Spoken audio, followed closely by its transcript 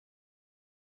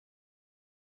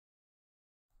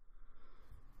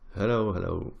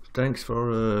Hello. Thanks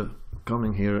for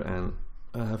coming here, and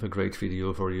I have a great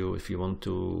video for you if you want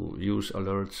to use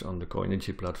alerts on the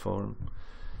Coinigy platform.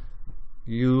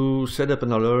 You set up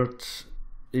an alert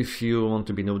if you want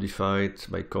to be notified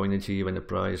by Coinigy when the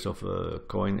price of a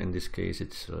coin, in this case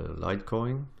it's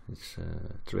Litecoin, it's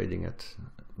trading at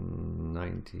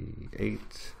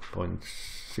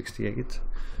 98.68.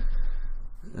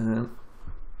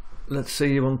 Let's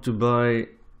say you want to buy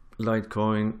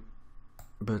Litecoin,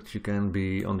 but you can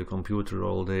be on the computer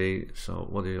all day. So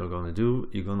what are you going to do?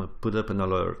 You're going to put up an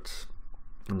alert.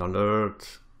 An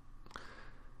alert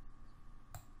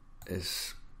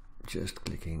is just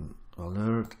clicking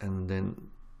alert and then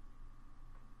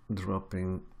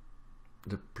dropping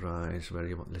the price where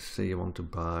you want. Let's say you want to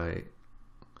buy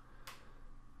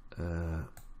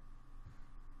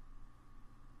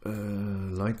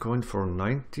Litecoin for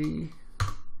 90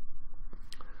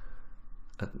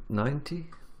 at 90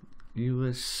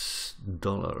 US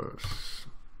dollars.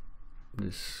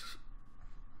 This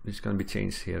can be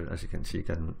changed here. As you can see, you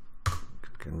can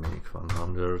make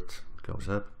 100, it goes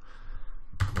up.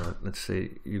 But let's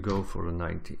say you go for a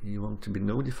 90. You want to be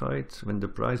notified when the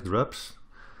price drops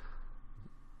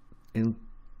in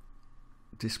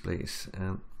this place,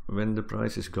 and when the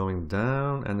price is going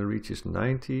down and it reaches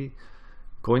 90,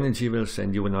 Coinigy will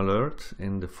send you an alert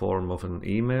in the form of an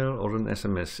email or an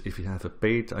SMS. If you have a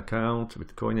paid account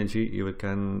with Coinigy, you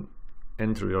can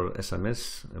enter your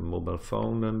SMS, a mobile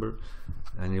phone number,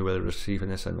 and you will receive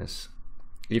an SMS.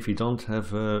 If you don't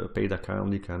have a paid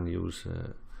account, you can use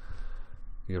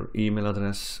your email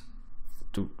address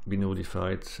to be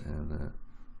notified. And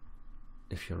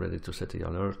if you're ready to set the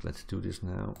alert, let's do this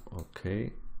now.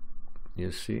 Okay,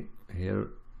 you see here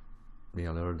the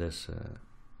alert is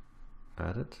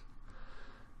added,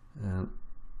 and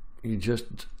you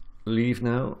just leave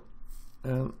now,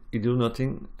 and you do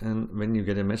nothing, and when you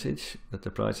get a message that the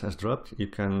price has dropped, you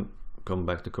can come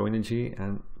back to Coinigy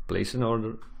and place an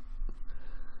order.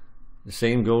 The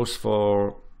same goes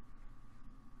for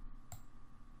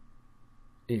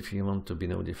if you want to be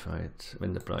notified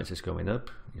when the price is going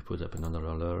up. You put up another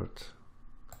alert,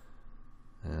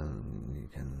 and you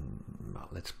can, well,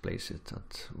 let's place it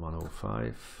at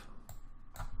 $105.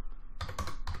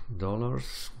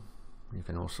 You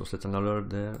can also set an alert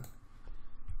there.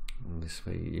 And this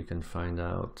way you can find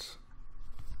out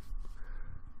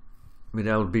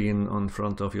without being on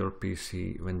front of your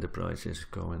PC when the price is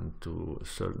going to a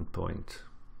certain point.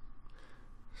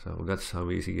 So that's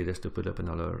how easy it is to put up an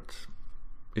alert.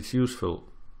 It's useful.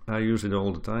 I use it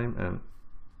all the time, and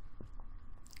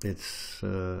it's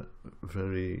a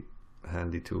very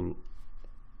handy tool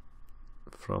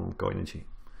from Coinigy.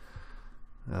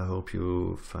 I hope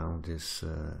you found this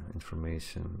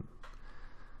information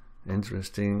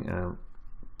interesting.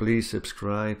 Please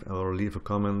subscribe or leave a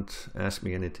comment, ask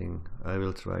me anything. I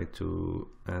will try to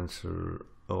answer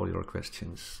all your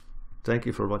questions. Thank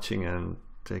you for watching, and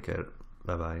take care.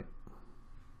 Bye bye.